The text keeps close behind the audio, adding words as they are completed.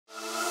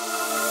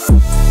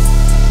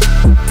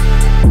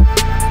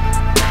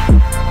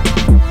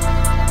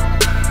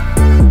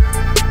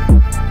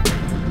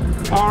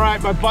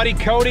my buddy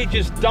Cody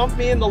just dumped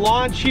me in the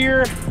launch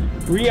here.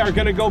 We are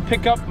gonna go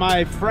pick up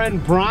my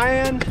friend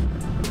Brian,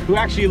 who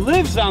actually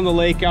lives on the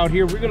lake out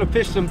here. We're gonna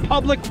fish some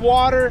public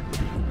water,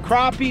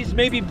 crappies,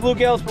 maybe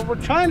bluegills, but we're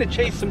trying to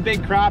chase some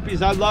big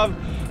crappies. I love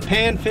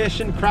pan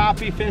fishing,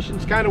 crappie fishing.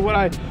 It's kind of what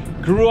I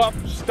grew up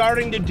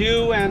starting to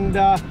do, and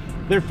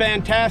they're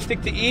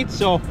fantastic to eat.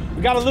 So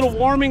we got a little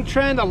warming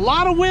trend, a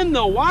lot of wind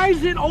though. Why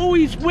is it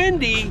always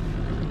windy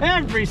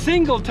every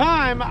single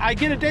time I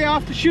get a day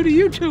off to shoot a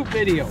YouTube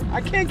video? I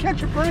can't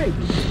catch a break.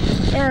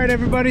 All right,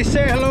 everybody,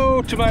 say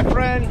hello to my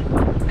friend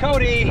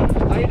Cody.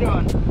 How you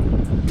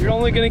doing? You're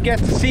only gonna get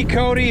to see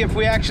Cody if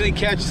we actually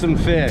catch some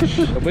fish.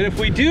 But if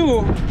we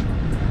do,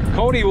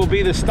 Cody will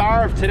be the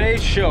star of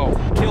today's show.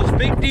 Kills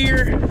big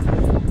deer,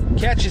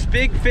 catches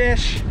big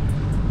fish,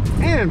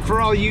 and for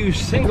all you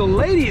single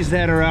ladies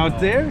that are out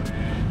there,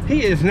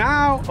 he is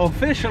now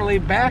officially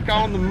back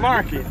on the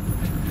market.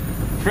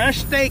 Fresh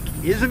steak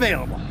is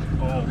available.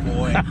 Oh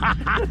boy.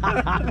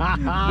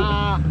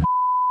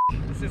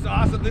 This is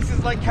awesome. This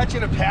is like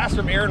catching a pass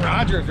from Aaron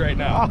Rodgers right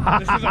now.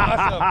 This is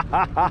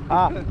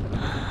awesome.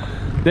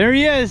 There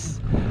he is,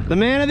 the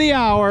man of the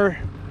hour,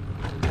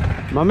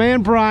 my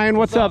man Brian.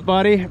 What's up,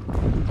 buddy?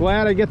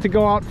 Glad I get to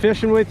go out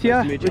fishing with you.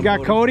 We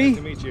got Cody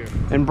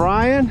and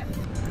Brian,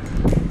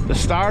 the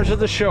stars of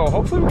the show.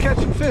 Hopefully we'll catch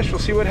some fish. We'll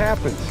see what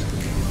happens.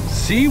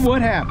 See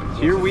what happens.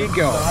 Here we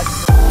go.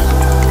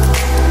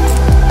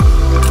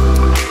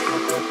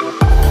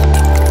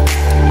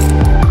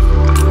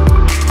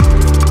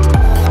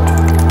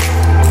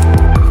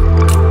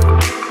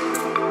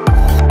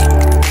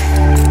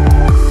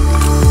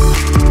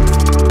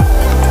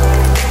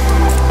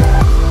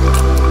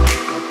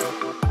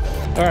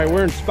 All right,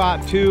 we're in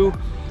spot 2.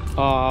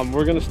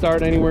 We're gonna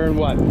start anywhere in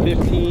what,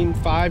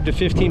 5 to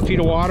 15 feet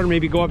of water,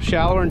 maybe go up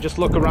shallower and just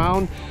look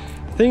around.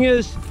 Thing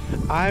is,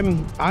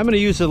 I'm gonna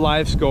use the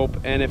live scope,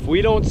 and if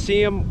we don't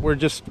see them, we're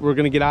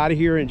gonna get out of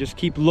here and just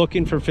keep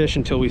looking for fish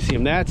until we see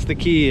them. That's the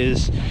key,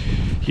 is,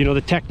 you know, the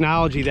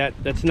technology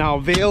that's now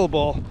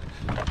available.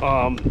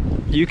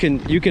 You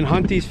can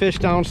hunt these fish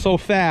down so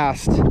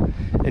fast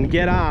and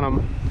get on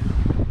them.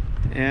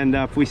 And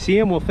if we see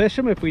them, we'll fish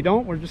them. If we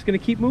don't, we're just gonna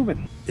keep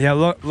moving. Yeah,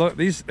 look,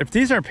 if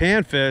these are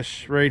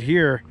panfish right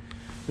here,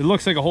 it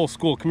looks like a whole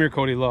school. Come here,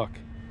 Cody, look.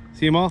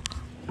 See them all?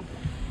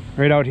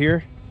 Right out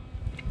here,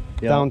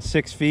 yep. Down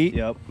 6 feet,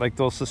 yep. Like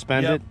those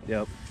suspended.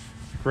 Yep.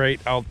 Right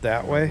out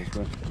that way.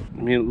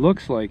 I mean, it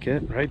looks like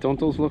it, right? Don't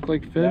those look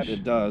like fish? That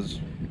it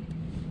does.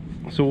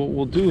 So what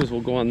we'll do is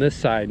we'll go on this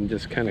side and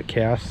just kind of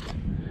cast.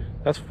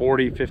 That's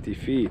 40, 50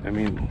 feet. I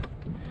mean,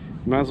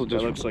 you might as well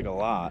just... That looks like a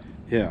lot.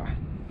 Yeah.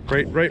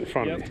 Right in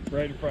front of me.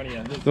 Right in front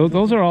of you.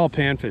 Those are all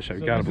panfish,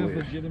 I've got to believe.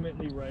 This is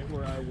legitimately right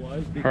where I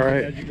was, because all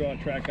right. As you go on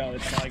track out,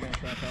 it's probably going to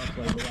track out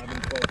to like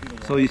 11, 12 feet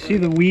of So you see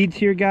the weeds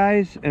here,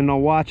 guys, and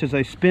I'll watch as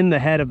I spin the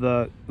head of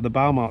the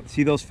bow mount.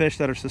 See those fish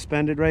that are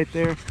suspended right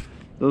there?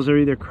 Those are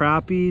either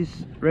crappies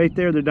right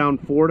there. They're down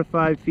 4 to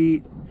 5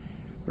 feet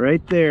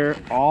right there,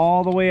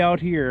 all the way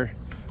out here,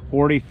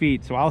 40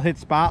 feet. So I'll hit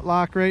spot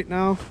lock right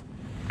now,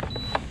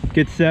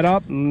 get set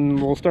up, and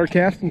we'll start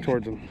casting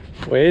towards them.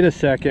 Wait a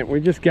second, we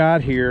just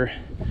got here.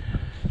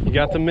 You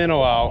got the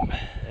minnow out.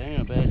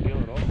 Ain't a bad kill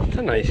at all. It's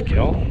a nice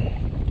kill.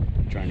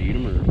 Trying to eat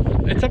them,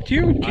 or it's up to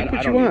you. Keep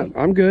what you want.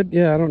 I'm good.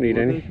 Yeah, I don't need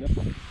any.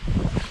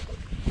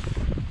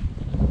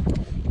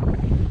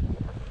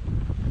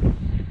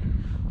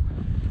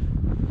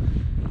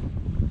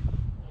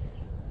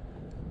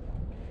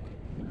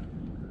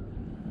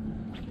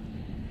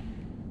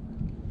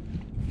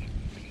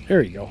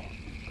 There you go.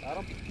 Got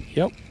him?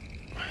 Yep.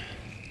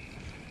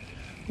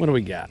 What do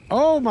we got?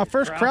 Oh, my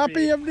first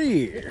crappie of the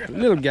year.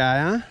 Little guy,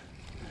 huh?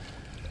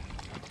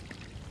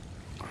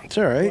 It's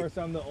all right. Of course,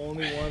 I'm the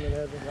only one that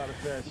hasn't got a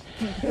fish.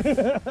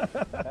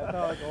 That's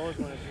how it's always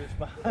when it's your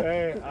spot.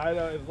 Hey, I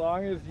know. As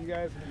long as you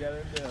guys can get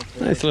it.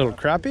 Yeah, nice little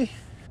crappie.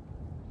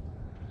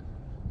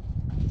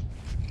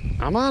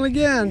 I'm on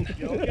again.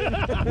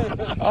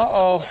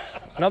 Uh-oh.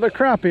 Another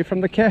crappie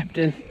from the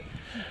captain.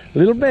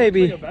 Little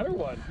baby. Like a better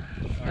one.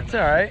 That's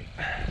all right.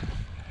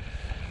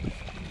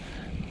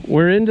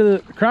 We're into the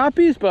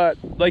crappies, but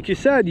like you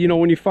said, you know,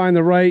 when you find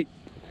the right...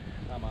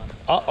 I'm on.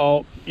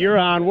 Uh-oh. You're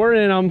on. We're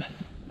in them.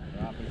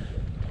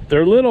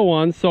 They're little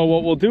ones, so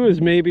what we'll do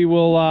is maybe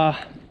we'll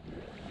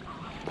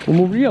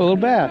move, yeah, a little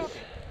bass.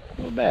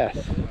 A little bass.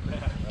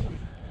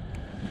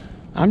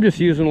 I'm just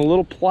using a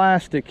little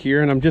plastic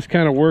here, and I'm just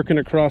kind of working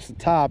across the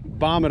top,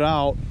 bomb it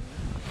out.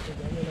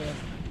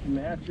 I'm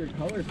gonna match your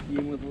color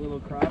scheme with a little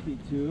crappie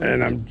too.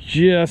 And I'm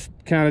just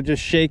kind of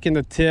just shaking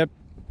the tip.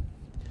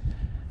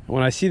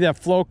 When I see that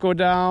float go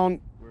down,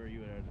 where are you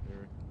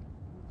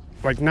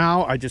at? like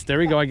now, there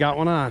we go, I got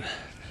one on.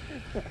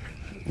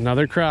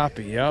 Another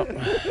crappie, yep.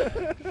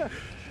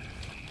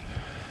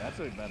 That's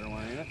a better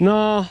one, ain't it?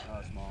 No,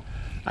 Small.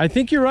 I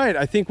think you're right.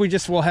 I think we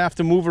just will have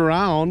to move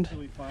around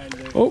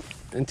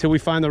until we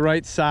find the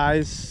right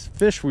size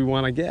fish we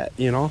want to get,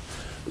 you know.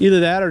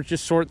 Either that or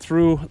just sort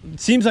through. It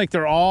seems like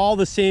they're all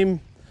the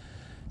same,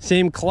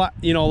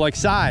 you know, like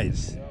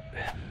size. Yep.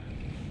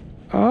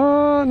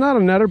 Not a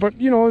netter, but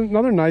you know,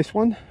 another nice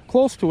one.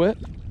 close to it.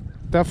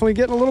 Definitely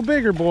getting a little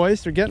bigger,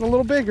 boys. They're getting a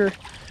little bigger.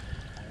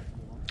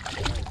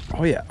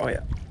 Oh yeah, oh yeah,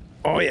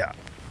 oh yeah.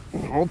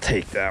 I'll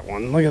take that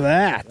one. Look at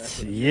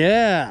that.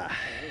 Yeah,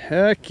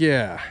 heck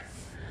yeah.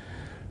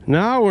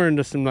 Now we're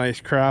into some nice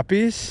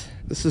crappies.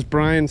 This is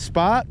Brian's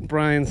spot,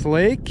 Brian's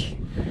Lake.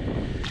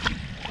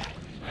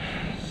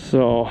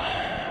 So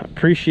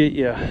appreciate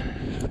you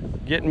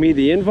getting me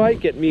the invite,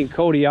 getting me and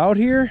Cody out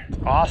here.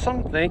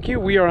 Awesome, thank you.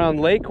 We are on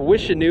Lake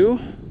Wishanoo.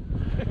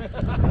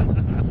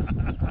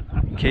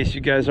 In case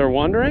you guys are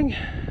wondering,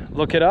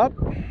 look it up.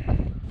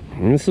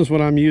 And this is what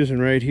I'm using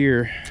right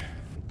here.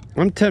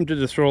 I'm tempted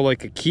to throw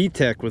like a key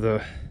tech with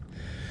a...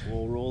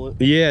 We'll roll it.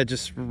 Yeah,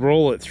 just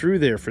roll it through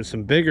there for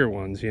some bigger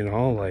ones, you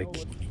know,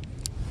 like...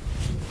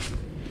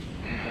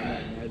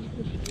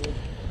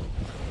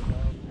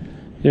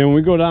 Yeah, when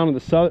we go down to the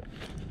south...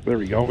 There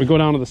we go. We go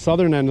down to the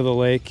southern end of the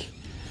lake.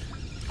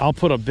 I'll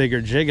put a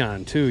bigger jig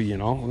on too, you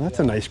know. Well, that's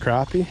a nice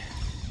crappie.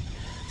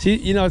 See,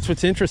 you know, it's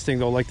what's interesting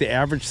though, like the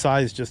average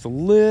size is just a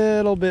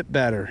little bit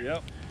better.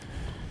 Yep.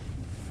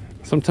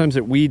 Sometimes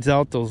it weeds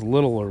out those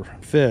littler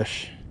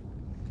fish.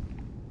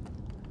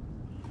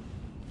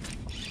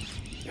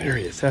 There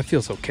he is. That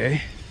feels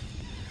okay.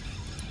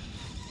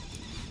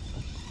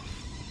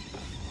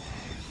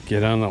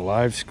 Get on the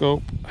live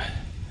scope.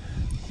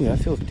 Ooh, that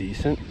feels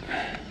decent.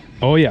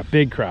 Oh yeah,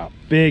 big crop,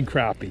 big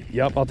crappie.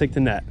 Yep, I'll take the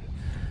net.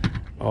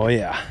 Oh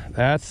yeah,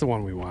 that's the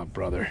one we want,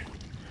 brother.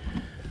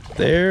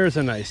 There's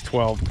a nice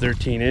 12,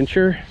 13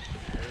 incher.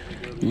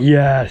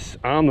 Yes,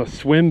 on the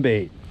swim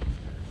bait.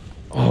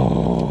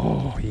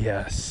 Oh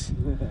yes.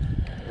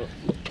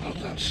 Oh,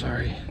 I'm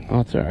sorry.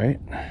 Oh, it's all right.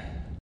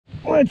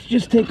 Let's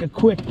just take a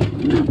quick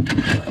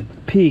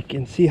peek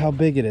and see how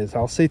big it is.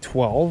 I'll say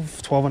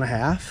 12, 12 and a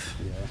half.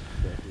 Yeah.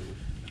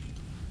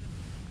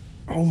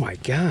 Oh my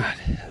God,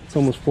 it's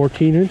almost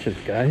 14 inches,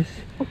 guys.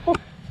 Look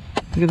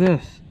at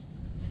this.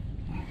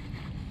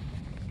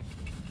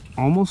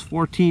 Almost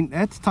 14,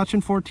 that's touching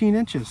 14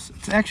 inches.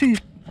 It's actually,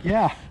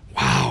 yeah.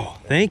 Wow,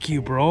 thank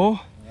you, bro.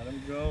 Let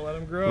them go, let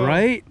them grow.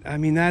 Right? I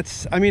mean,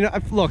 that's, I mean,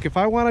 look, if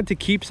I wanted to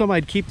keep some,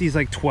 I'd keep these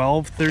like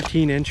 12,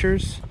 13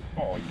 inchers.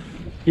 Oh,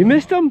 you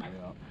missed them?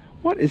 yeah.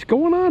 What is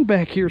going on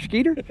back here,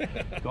 Skeeter?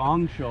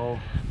 Gong show.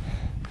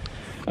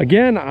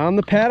 Again, on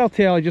the paddle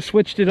tail, I just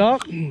switched it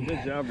up.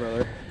 Good job,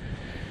 brother.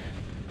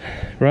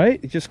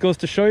 Right? It just goes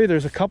to show you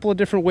there's a couple of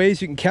different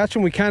ways you can catch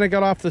them. We kind of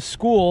got off the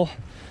school.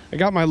 I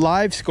got my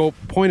live scope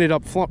pointed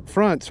up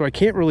front, so I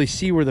can't really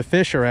see where the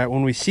fish are at.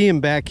 When we see them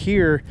back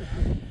here,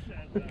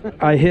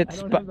 I hit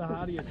spot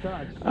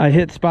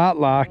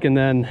lock, and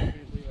then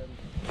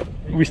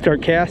we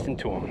start casting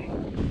to them.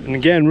 And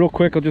again, real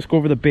quick, I'll just go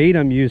over the bait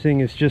I'm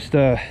using. It's just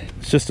a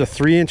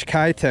 3-inch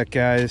Kitech,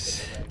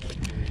 guys.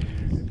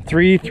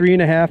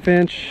 3.5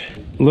 inch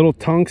little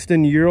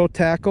tungsten Euro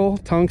tackle,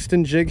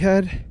 tungsten jig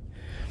head.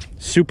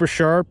 Super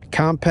sharp,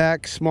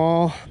 compact,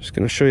 small. Just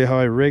gonna show you how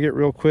I rig it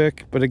real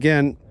quick. But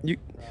again,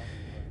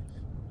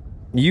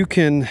 you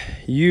can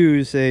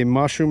use a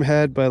mushroom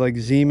head by like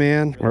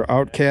Z-Man or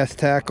Outcast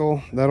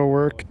tackle. That'll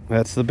work.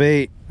 That's the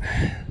bait.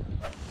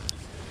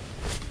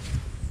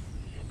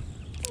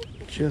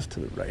 Just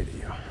to the right of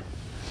you.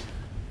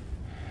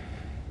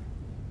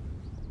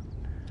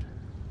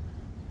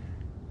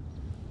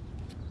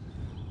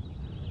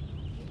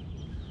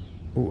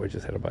 Ooh, I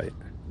just had a bite.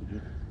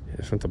 I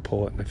just went to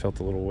pull it and I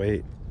felt a little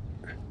weight.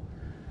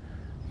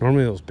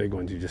 Normally those big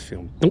ones, you just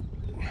feel them. Nope.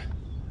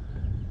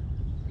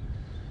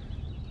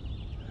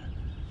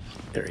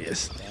 There he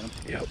is.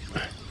 Yep.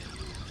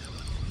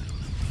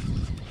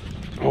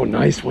 Oh,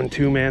 nice one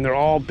too, man. They're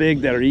all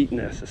big that are eating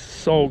this. This is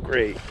so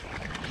great.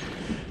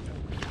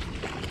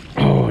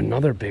 Oh,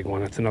 another big one.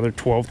 That's another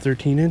 12,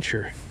 13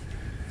 incher.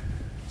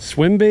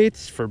 Swim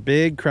baits for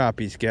big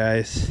crappies,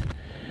 guys.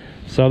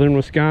 Southern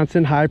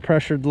Wisconsin, high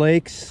pressured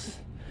lakes.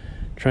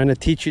 Trying to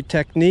teach you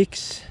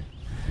techniques,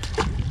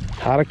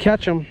 how to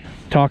catch them.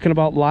 Talking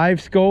about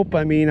live scope,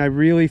 I mean, I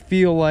really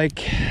feel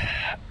like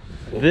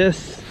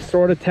this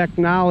sort of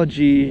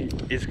technology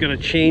is going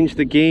to change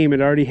the game.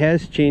 It already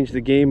has changed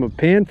the game of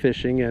pan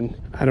fishing, and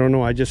I don't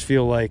know, I just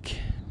feel like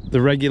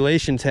the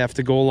regulations have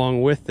to go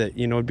along with it.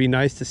 You know, it'd be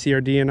nice to see our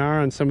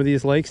DNR on some of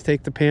these lakes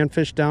take the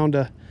panfish down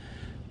to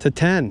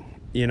 10,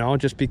 you know,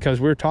 just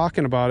because we're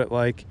talking about it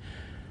like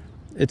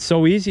it's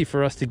so easy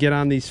for us to get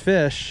on these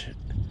fish.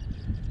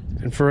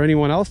 And for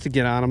anyone else to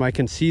get on them, I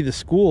can see the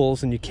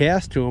schools and you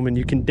cast to them and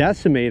you can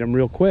decimate them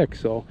real quick.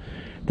 So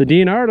the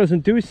DNR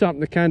doesn't do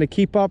something to kind of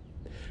keep up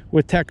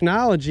with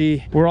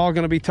technology. We're all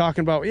going to be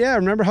talking about, yeah,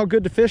 remember how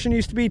good the fishing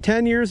used to be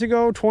 10 years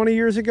ago, 20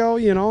 years ago,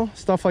 you know,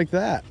 stuff like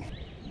that.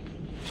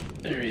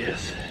 There he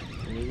is.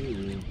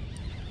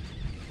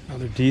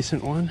 Another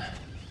decent one.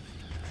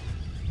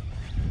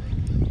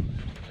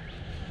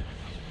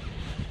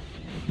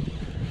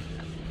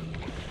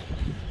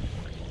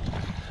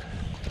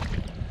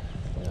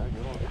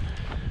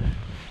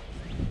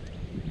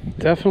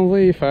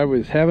 Definitely, if I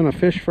was having a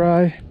fish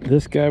fry,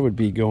 this guy would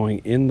be going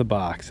in the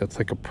box. That's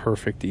like a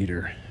perfect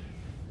eater.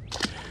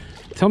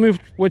 Tell me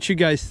what you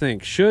guys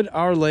think. Should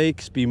our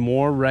lakes be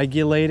more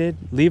regulated?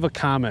 Leave a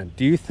comment.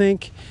 Do you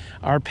think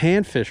our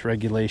panfish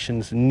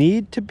regulations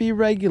need to be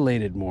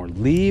regulated more?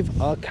 Leave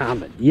a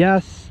comment.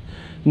 Yes,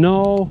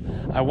 no,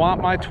 I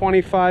want my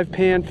 25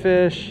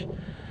 panfish.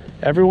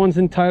 Everyone's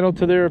entitled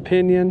to their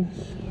opinions.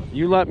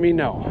 You let me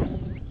know.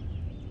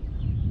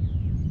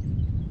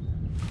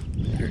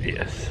 There he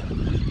is.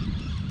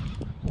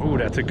 Ooh,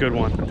 that's a good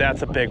one.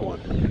 That's a big one.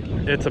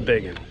 It's a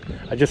big one.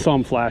 I just saw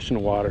him flash in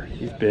the water.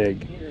 He's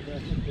big.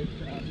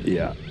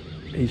 Yeah,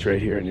 he's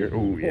right here in your.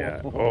 Oh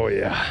yeah. Oh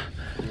yeah.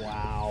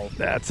 Wow.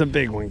 That's a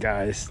big one,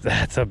 guys.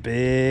 That's a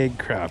big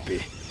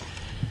crappie.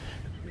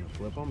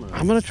 Flip them, or?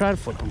 I'm gonna try to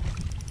flip him.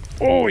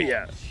 Oh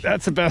yeah,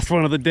 that's the best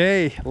one of the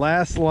day.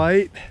 Last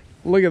light.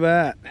 Look at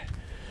that.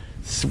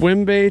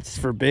 Swim baits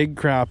for big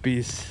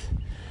crappies.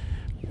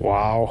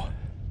 Wow.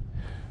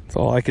 That's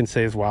all I can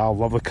say is wow.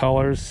 Love the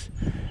colors.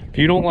 If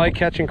you don't like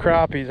catching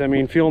crappies, I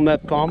mean, feeling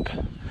that thump,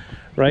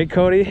 right,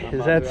 Cody?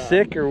 Is that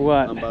sick or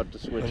what? I'm about to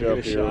switch up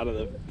here. Shot of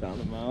the down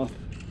the mouth.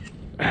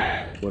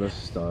 What a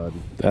stud.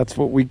 That's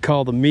what we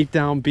call the meat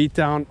down, beat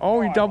down. Oh,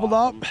 he doubled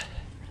up.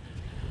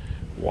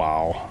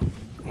 Wow.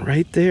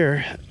 Right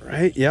there.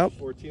 Right, yep.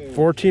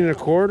 14 and a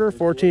quarter,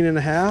 14 and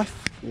a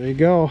half. There you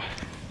go.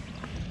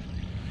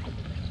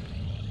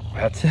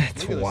 That's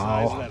it.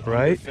 Wow.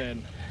 Right?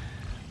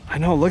 I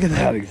know, look at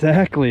that.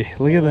 Exactly.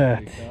 Look at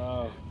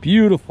that.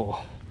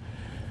 Beautiful.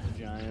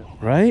 Giant.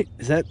 Right?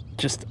 Is that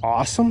just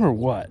awesome or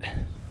what?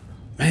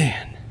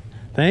 Man.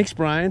 Thanks,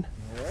 Brian.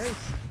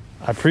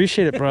 I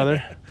appreciate it,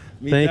 brother.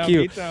 Thank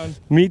you. Beat down.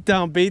 Meat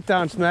down, beat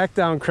down, smack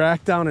down,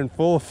 crack down in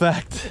full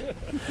effect.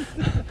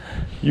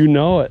 You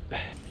know it.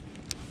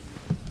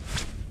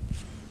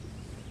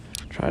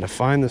 Try to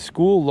find the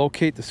school,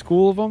 locate the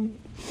school of them,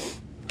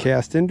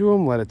 cast into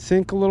them, let it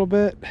sink a little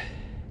bit.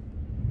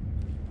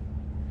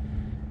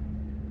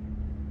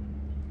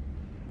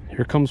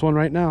 Here comes one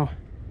right now.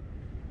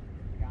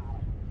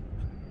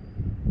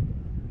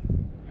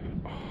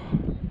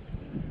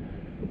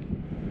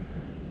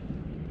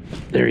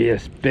 There he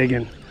is,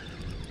 biggin'.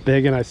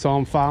 Biggin', I saw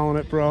him following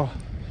it, bro.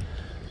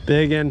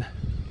 Biggin'.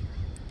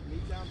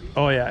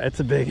 Oh yeah, it's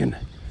a biggin'.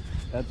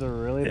 That's a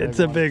really big one. It's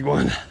a big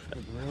one.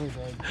 It's really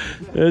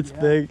big. It's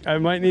big. I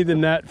might need the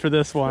net for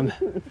this one.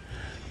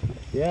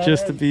 Yeah,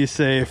 just to be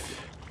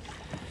safe.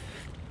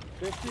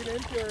 15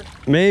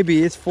 incher.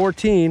 Maybe, it's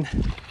 14.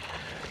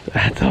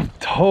 That's a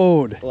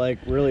toad. Like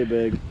really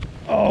big.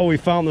 Oh, we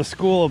found the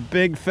school of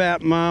big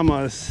fat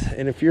mamas.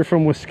 And if you're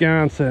from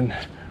Wisconsin,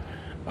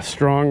 a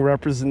strong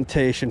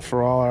representation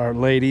for all our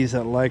ladies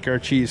that like our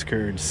cheese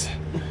curds.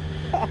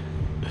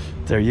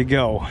 There you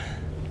go.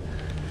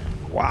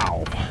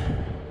 Wow.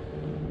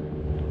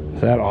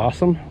 Is that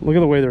awesome? Look at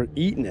the way they're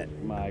eating it.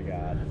 My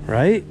God.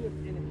 Right?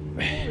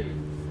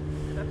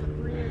 That's a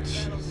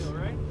 3-inch battlefield,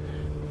 right?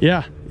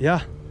 Yeah,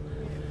 yeah.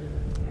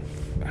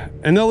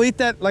 And they'll eat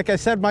that. Like I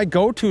said, my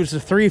go-to is the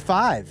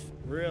 3.5.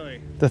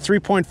 Really? The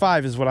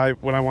 3.5 is what I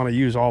want to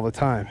use all the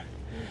time.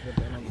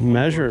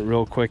 Measure it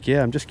real quick.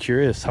 Yeah, I'm just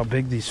curious how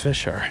big these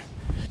fish are.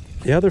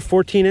 Yeah, they're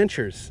 14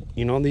 inchers.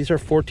 You know, these are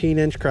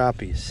 14-inch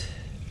crappies.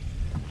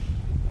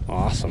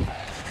 Awesome.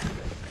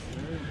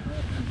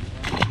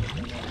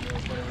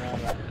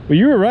 Well,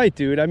 you were right,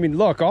 dude. I mean,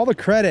 look, all the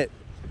credit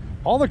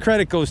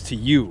goes to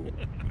you.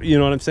 You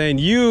know what I'm saying?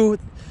 You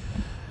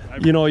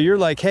know, you're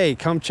like, hey,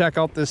 come check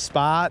out this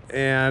spot.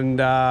 And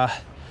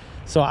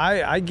so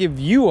I give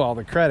you all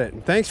the credit.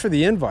 And thanks for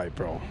the invite,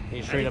 bro.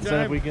 He straight up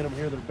said if we get them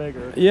here, they're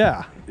bigger.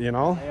 Yeah, you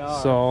know,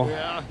 so.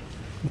 Yeah.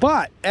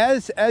 But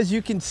as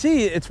you can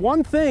see, it's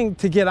one thing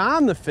to get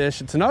on the fish.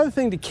 It's another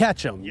thing to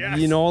catch them. Yes.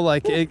 You know,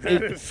 like,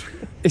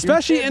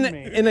 especially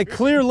in a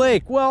clear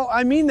lake. Well,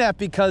 I mean that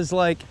because,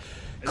 like,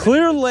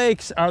 clear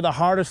lakes are the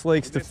hardest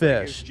lakes to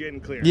fish.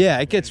 Yeah,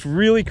 it gets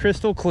really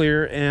crystal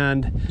clear,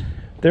 and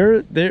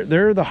they're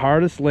the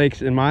hardest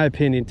lakes, in my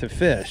opinion, to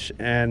fish.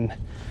 And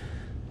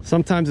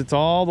sometimes it's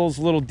all those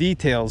little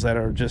details that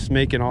are just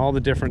making all the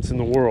difference in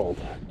the world,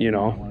 you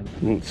know.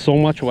 And so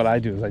much of what I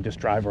do is I just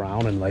drive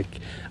around and, like,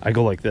 I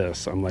go like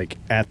this. I'm like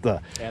at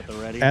the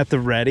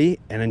ready,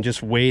 and then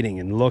just waiting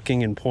and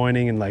looking and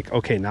pointing and like,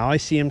 okay, now I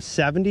see him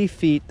 70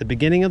 feet, the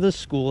beginning of the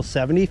school,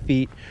 70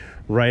 feet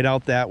right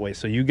out that way.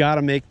 So you got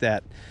to make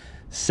that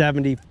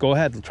 70. Go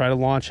ahead, try to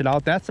launch it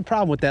out. That's the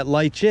problem with that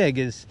light jig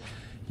is,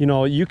 you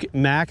know,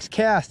 max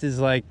cast is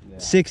like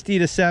 60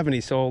 to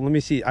 70. So let me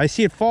see. I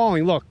see it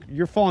falling. Look,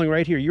 you're falling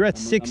right here. You're at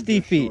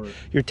 60 feet. Short.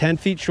 You're 10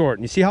 feet short.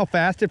 And you see how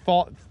fast it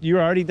falls?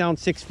 You're already down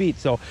 6 feet.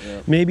 So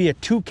maybe a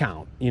 2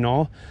 count, you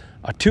know,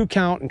 a 2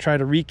 count and try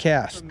to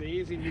recast. It's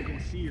amazing you can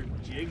see your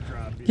jig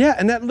dropping. Yeah,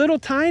 and that little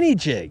tiny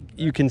jig,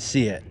 you can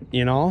see it,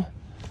 you know.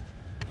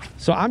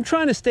 So I'm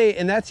trying to stay,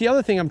 and that's the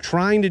other thing I'm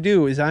trying to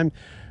do is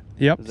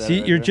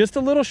see, you're just a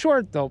little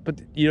short though,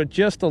 but you're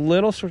just a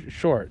little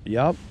short.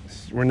 Yep,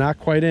 we're not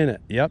quite in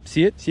it. Yep,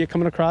 see it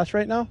coming across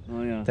right now?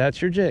 Oh yeah.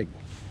 That's your jig.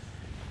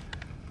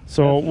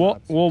 So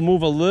we'll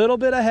move a little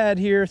bit ahead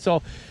here.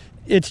 So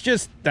it's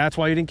just, that's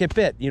why you didn't get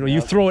bit. You know, you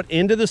throw it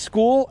into the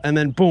school and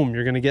then boom,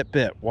 you're gonna get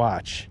bit.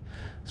 Watch.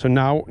 So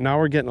now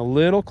we're getting a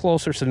little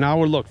closer. So now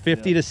we're, look,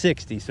 50 to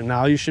 60. So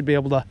now you should be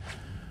able to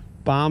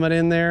bomb it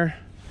in there.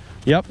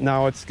 Yep,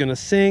 now it's gonna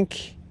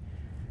sink.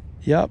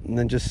 Yep, and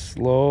then just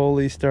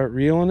slowly start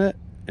reeling it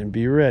and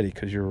be ready,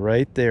 because you're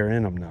right there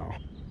in them now.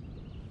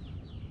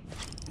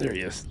 There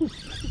he is.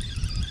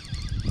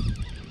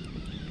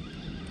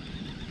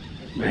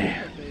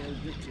 Man.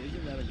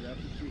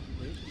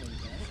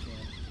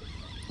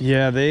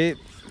 Yeah,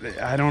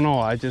 I don't know.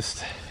 I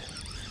just,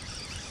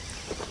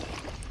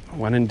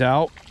 when in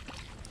doubt,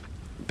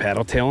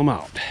 paddle tail them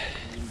out.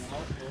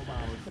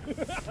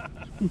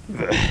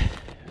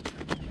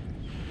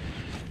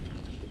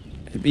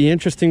 It'd be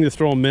interesting to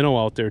throw a minnow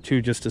out there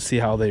too, just to see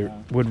how they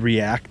would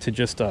react to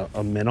just a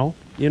minnow,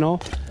 you know?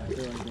 I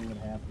feel like they would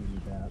have to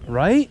do that.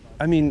 Right?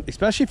 I mean,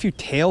 especially if you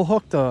tail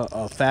hooked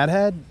a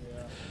fathead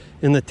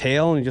in the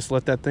tail and you just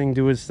let that thing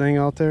do its thing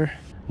out there.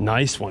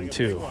 Nice one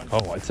too.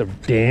 Oh, it's a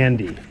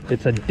dandy.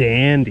 It's a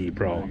dandy,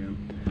 bro.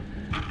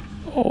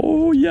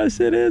 Oh, yes,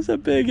 it is a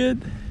big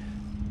one.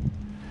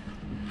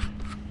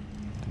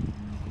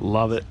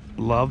 Love it.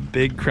 Love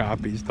big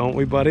crappies, don't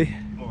we, buddy?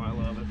 Oh, I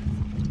love it.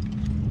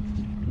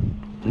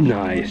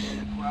 Nice.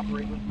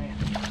 Cooperate with me.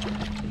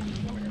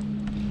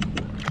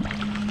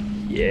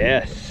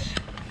 Yes.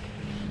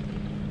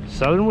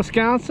 Southern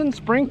Wisconsin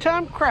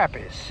springtime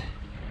crappies.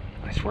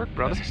 Nice work,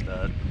 brother. That's a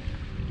stud.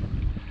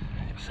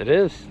 Yes, it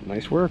is.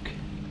 Nice work.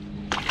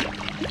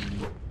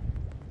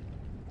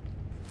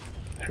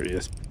 There he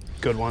is.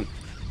 Good one.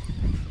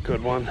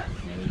 Good one.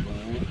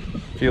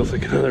 Feels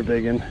like another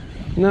big one.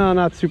 No,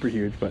 not super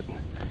huge, but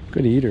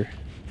good eater.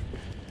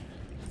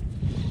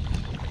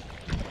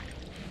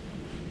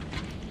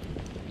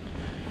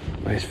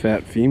 Nice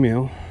fat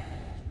female.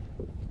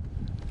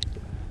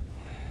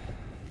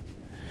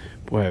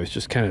 Boy, I was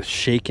just kind of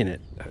shaking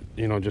it,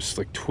 you know, just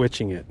like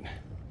twitching it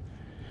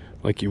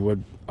like you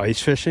would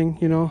ice fishing,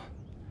 you know.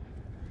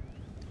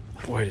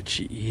 Boy, did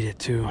she eat it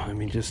too. I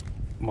mean, just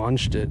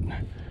munched it.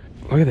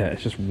 Look at that.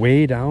 It's just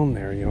way down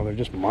there, you know. They're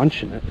just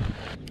munching it.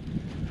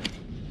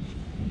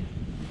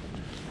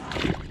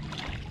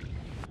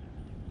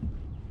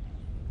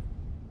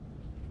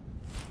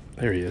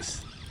 There he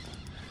is.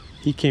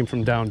 He came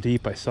from down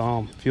deep. I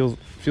saw him.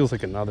 Feels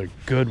like another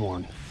good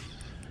one.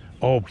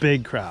 Oh,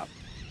 big crap.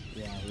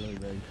 Yeah, really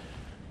big.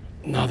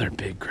 Another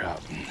big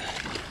crap.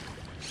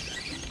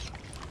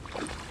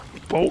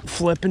 Boat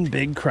flipping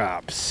big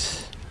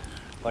crops.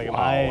 Like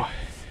Wow.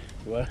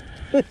 what?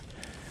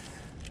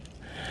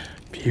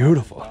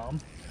 Beautiful.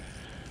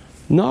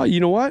 No, you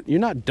know what? You're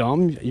not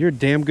dumb. You're a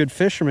damn good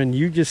fisherman.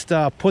 You just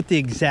put the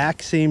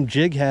exact same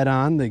jig head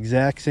on, the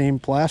exact same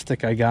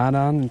plastic I got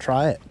on, and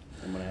try it.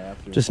 I'm gonna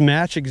have to. Just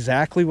match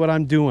exactly what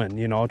I'm doing.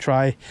 You know,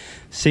 try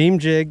same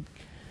jig,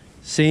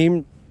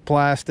 same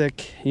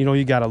plastic. You know,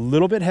 you got a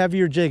little bit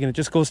heavier jig, and it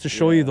just goes to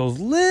show you those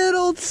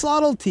little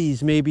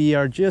subtleties maybe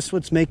are just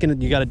what's making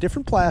it. You got a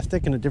different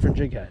plastic and a different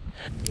jig head.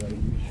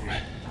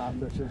 Top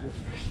their scissors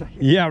for a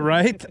second. Yeah,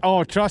 right?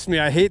 Oh, trust me,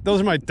 I hate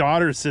those. Are my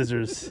daughter's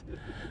scissors.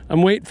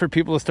 I'm waiting for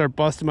people to start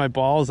busting my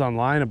balls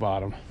online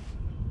about them.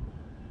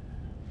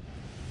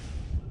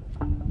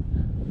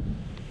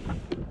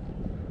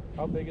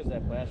 How big is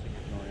that plastic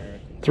you're throwing,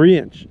 Eric? 3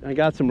 inch. I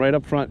got some right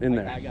up front in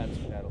there. I got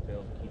some paddle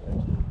tails to keep that.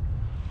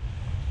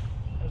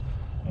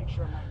 Make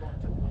sure I'm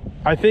not going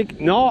to. I think,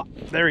 no,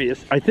 there he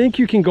is. I think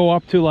you can go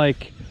up to,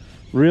 like,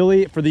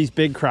 really, for these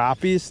big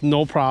crappies,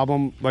 no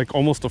problem, like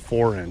almost a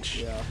 4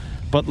 inch. Yeah.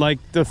 But like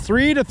the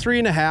 3 to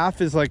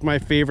 3.5 is like my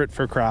favorite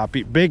for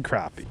crappie, big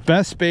crappie.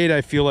 Best bait I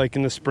feel like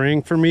in the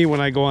spring for me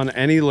when I go on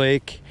any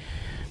lake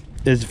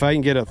is if I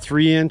can get a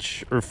 3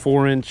 inch or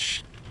 4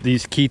 inch,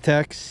 these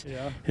Ketex,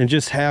 and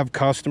just have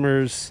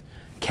customers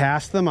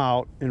cast them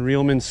out and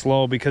reel them in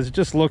slow, because it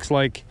just looks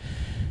like,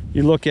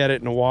 you look at it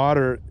in the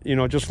water, you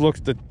know, it just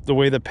looks the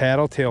way the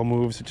paddle tail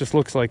moves, it just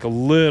looks like a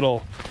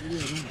little.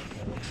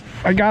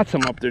 I got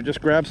some up there,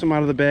 just grab some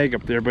out of the bag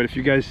up there, but if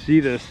you guys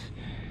see this,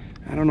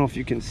 I don't know if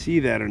you can see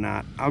that or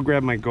not. I'll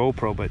grab my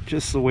GoPro, but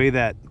just the way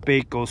that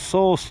bait goes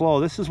so slow.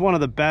 This is one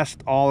of the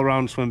best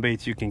all-around swim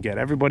baits you can get.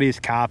 Everybody's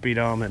copied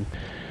them, and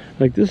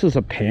like this is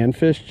a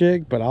panfish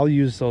jig, but I'll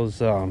use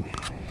those. I'll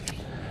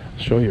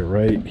show you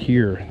right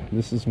here.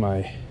 This is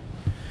my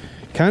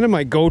kind of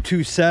my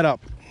go-to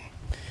setup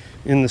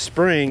in the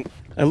spring.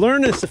 I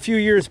learned this a few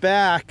years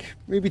back,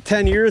 maybe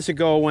 10 years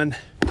ago, when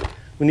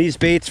these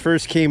baits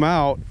first came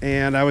out,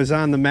 and I was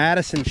on the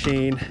Madison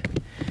chain.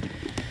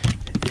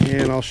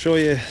 And I'll show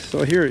you.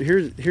 So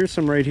here's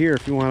some right here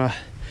if you want to.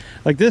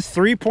 Like this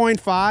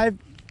 3.5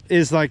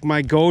 is like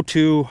my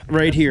go-to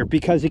right here,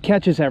 because it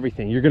catches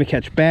everything. You're going to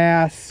catch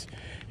bass,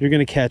 you're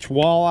going to catch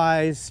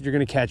walleyes, you're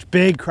going to catch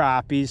big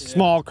crappies,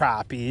 small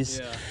crappies,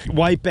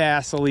 white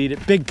bass will eat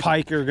it, big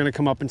pike are going to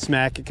come up and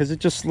smack it, because it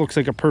just looks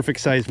like a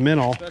perfect size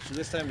minnow. Especially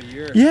this time of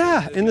year.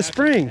 Yeah, in the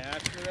spring.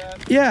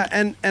 Yeah,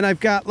 and I've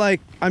got like,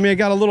 I mean, I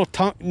got a little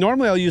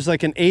normally I'll use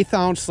like an 1/8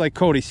 ounce, like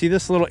Cody, see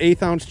this little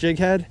 1/8 ounce jig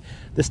head,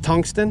 this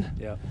tungsten?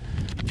 Yeah.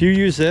 If you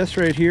use this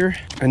right here,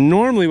 and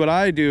normally what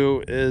I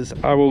do is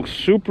I will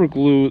super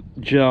glue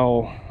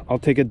gel. I'll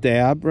take a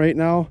dab right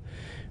now,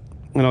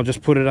 and I'll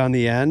just put it on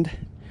the end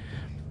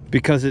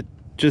because it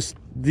just,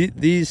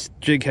 these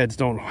jig heads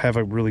don't have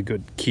a really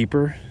good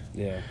keeper.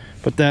 Yeah.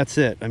 But that's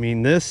it. I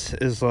mean, this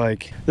is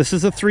like, this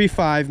is a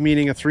 3.5,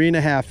 meaning a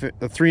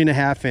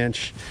 3.5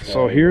 inch.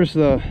 So here's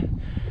the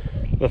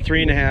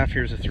 3.5,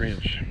 here's a 3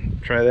 inch.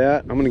 Try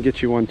that. I'm gonna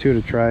get you one too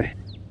to try.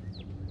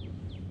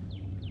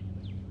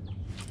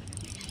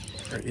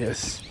 There it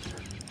is.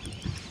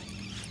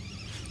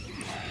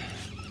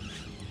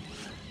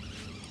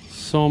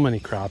 So many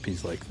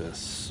crappies like this,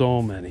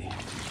 so many.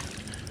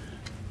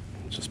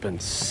 It's just been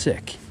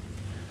sick.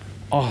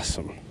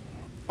 Awesome,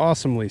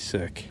 awesomely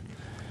sick.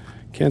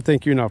 Can't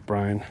thank you enough,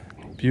 Brian.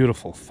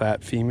 Beautiful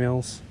fat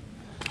females.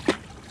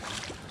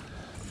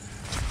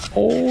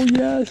 Oh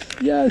yes,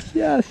 yes,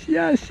 yes,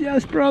 yes,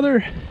 yes,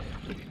 brother.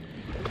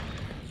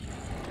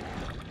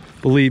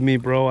 Believe me,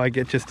 bro, I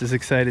get just as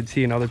excited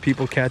seeing other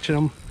people catching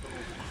them.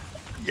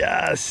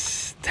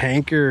 Yes,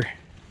 tanker.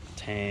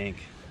 Tank.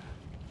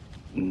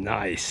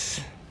 Nice.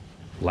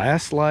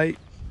 Last light,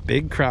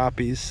 big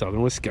crappies,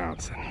 southern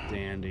Wisconsin.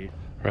 Dandy.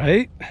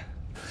 Right?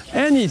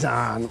 And he's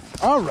on.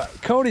 All right,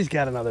 Cody's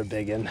got another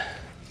big one.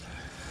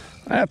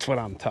 That's what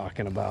I'm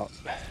talking about.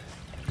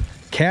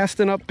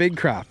 Casting up big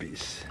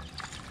crappies.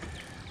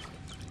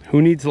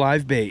 Who needs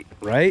live bait,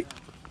 right?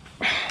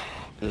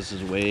 This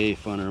is way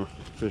funner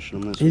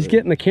fishing them this He's way.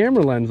 getting the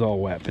camera lens all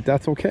wet, but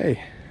that's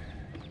okay.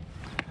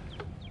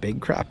 Big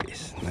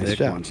crappies. Nice Thick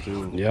job. ones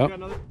too. Yep.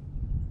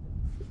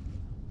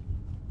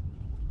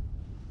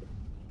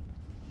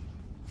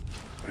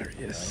 There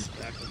he is.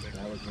 That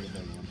was a pretty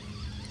big one.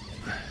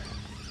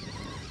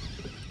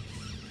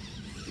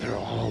 They're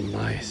all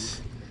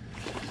nice.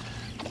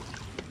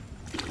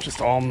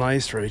 Just all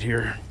nice right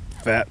here.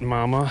 Fat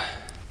mama.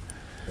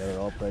 They're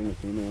all pregnant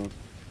females.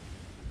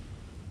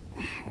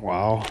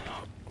 Wow.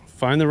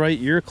 Find the right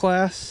year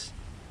class.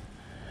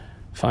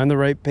 Find the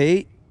right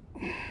bait.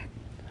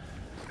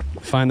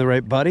 Find the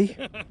right buddy.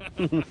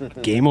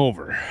 Game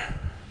over.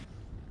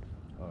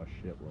 Oh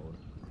shit load.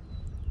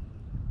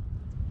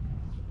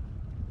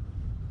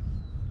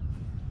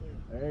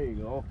 There you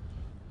go.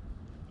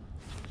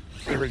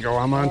 There we go.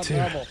 I'm on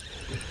too.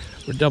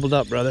 We're doubled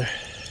up, brother.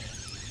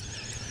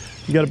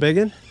 You got a big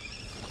one?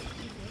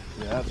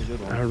 Yeah, that's a good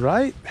one. All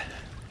right.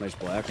 Nice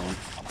black one.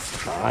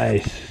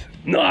 Nice.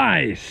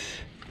 Nice.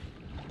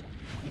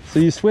 So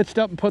you switched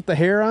up and put the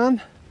hair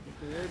on?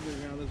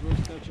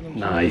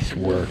 Nice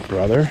work,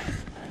 brother.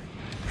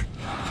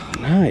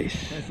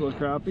 Nice. Nice little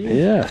crappie.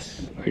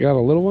 Yes. I got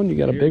a little one. You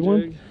got a big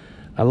one?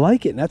 I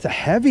like it. And that's a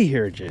heavy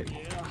hair jig.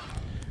 Yeah.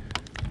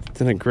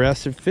 It's an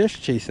aggressive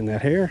fish chasing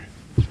that hair.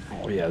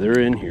 Oh yeah, they're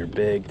in here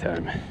big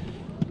time.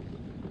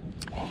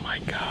 Oh my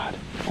God.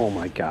 Oh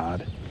my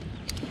God.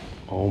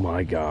 Oh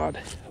my God.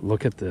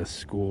 Look at this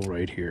school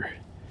right here.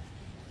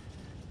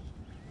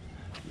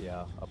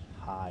 Yeah, a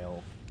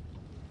pile.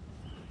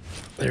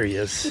 There he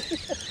is.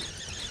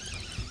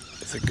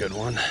 That's a good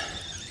one.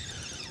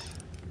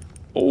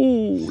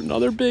 Oh,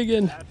 another big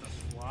one. That's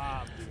a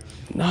slop,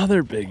 dude.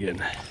 Another big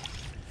one.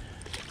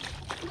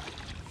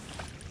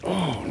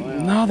 Oh,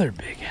 another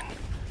big one.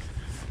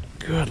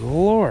 Good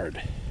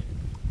Lord.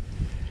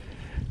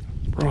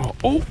 Bro,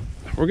 oh,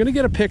 we're gonna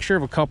get a picture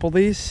of a couple of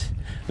these,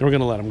 and we're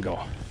gonna let them go.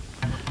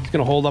 Just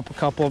gonna hold up a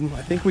couple of them.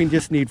 I think we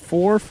just need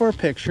 4 for a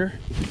picture.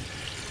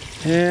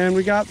 And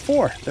we got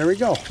 4. There we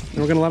go. And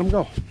we're gonna let them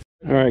go.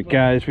 All right,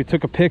 guys, we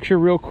took a picture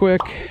real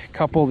quick. A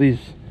couple of these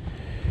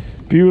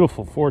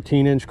beautiful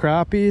 14-inch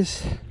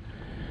crappies.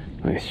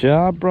 Nice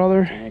job,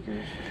 brother.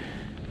 Tankers.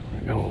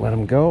 We're gonna let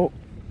them go.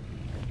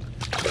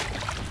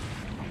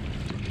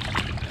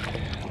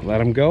 Let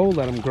them go,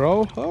 let them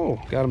grow. Oh,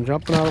 got them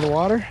jumping out of the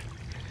water.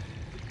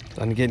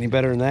 Doesn't get any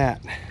better than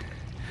that.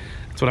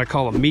 That's what I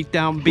call a meat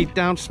down, beat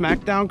down,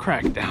 smack down,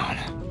 crack down.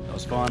 That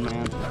was fun,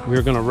 man.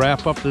 We're gonna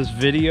wrap up this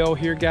video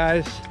here,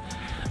 guys.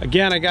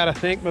 Again, I gotta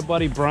thank my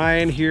buddy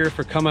Brian here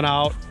for coming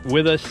out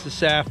with us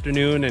this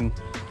afternoon. And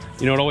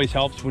you know, it always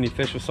helps when you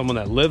fish with someone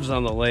that lives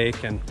on the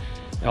lake, and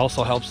it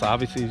also helps,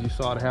 obviously, as you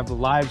saw, to have the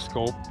live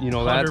scope. You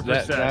know,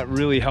 that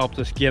really helped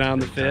us get on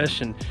the fish.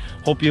 And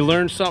hope you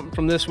learned something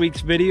from this week's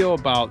video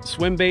about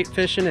swim bait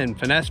fishing and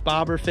finesse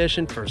bobber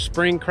fishing for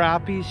spring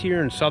crappies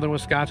here in southern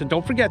Wisconsin.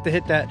 Don't forget to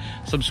hit that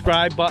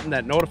subscribe button,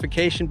 that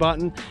notification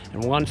button.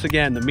 And once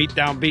again, the meat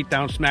down, beat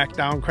down, smack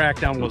down, crack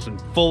down was in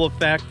full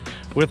effect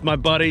with my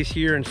buddies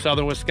here in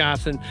southern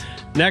Wisconsin.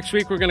 Next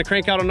week, we're going to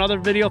crank out another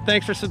video.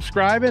 Thanks for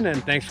subscribing,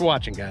 and thanks for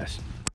watching, guys.